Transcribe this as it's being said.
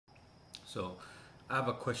So I have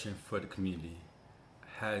a question for the community.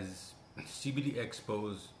 Has CBD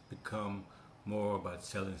Expos become more about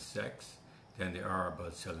selling sex than they are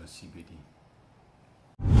about selling CBD?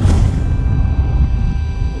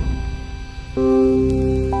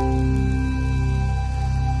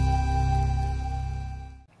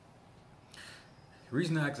 The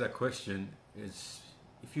reason I ask that question is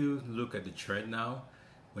if you look at the trend now,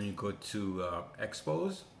 when you go to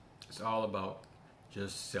expos, it's all about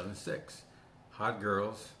just selling sex. Hot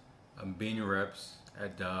girls being reps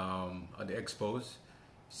at the expos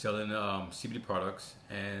selling CBD products,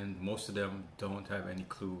 and most of them don't have any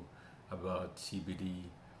clue about CBD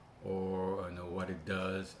or what it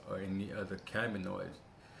does or any other cannabinoids.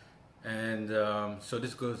 And so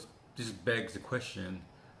this begs the question: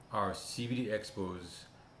 are CBD expos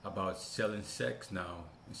about selling sex now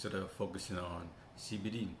instead of focusing on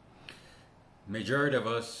CBD? Majority of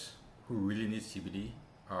us who really need CBD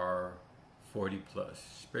are 40 plus,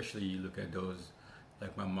 especially you look at those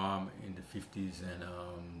like my mom in the 50s and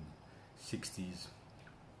 60s.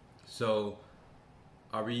 So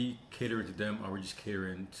are we catering to them? Are we just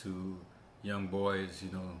catering to young boys,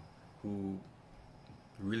 who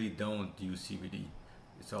really don't use CBD?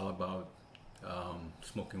 It's all about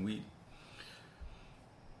smoking weed.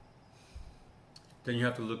 Then you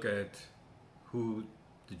have to look at who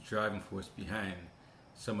the driving force behind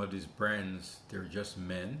some of these brands. They're just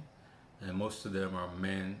men, and most of them are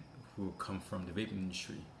men who come from the vaping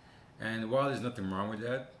industry. And while there's nothing wrong with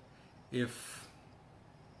that, if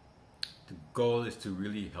the goal is to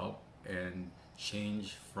really help and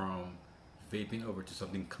change from vaping over to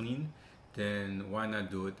something clean, then why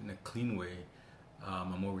not do it in a clean way, a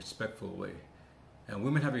more respectful way? And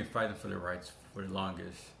women have been fighting for their rights for the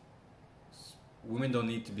longest. Women don't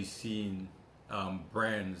need to be seeing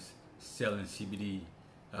brands selling CBD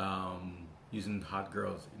using hot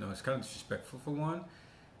girls. It's kind of disrespectful for one.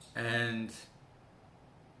 And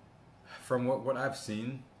from what I've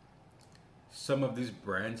seen, some of these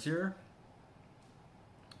brands here,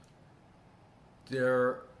 they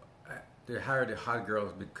hire the hot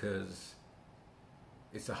girls because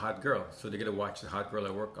it's a hot girl, so they get to watch the hot girl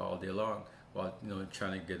at work all day long while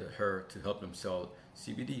trying to get her to help them sell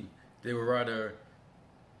CBD. They would rather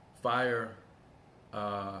fire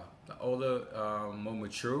an older, more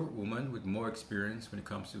mature woman with more experience when it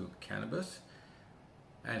comes to cannabis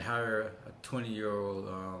and hire a 20-year-old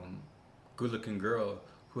good-looking girl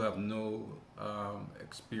who have no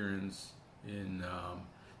experience in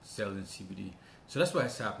selling CBD. So that's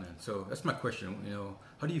what's happening. So that's my question.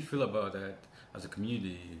 How do you feel about that as a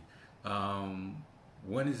community?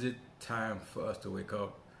 When is it time for us to wake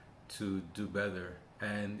up to do better?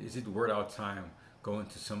 And is it worth our time going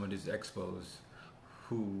to some of these expos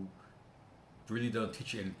who really don't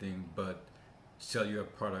teach you anything but sell you a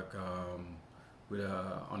product on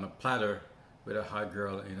a platter with a hot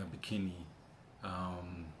girl in a bikini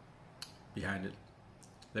behind it?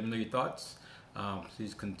 Let me know your thoughts.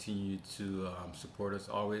 Please continue to support us.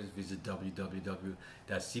 Always visit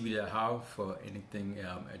www.cbd.how for anything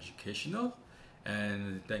educational.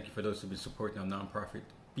 And thank you for those who've been supporting our nonprofit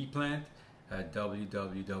B-Plant at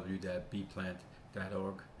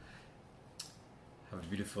www.bplant.org. Have a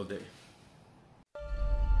beautiful day.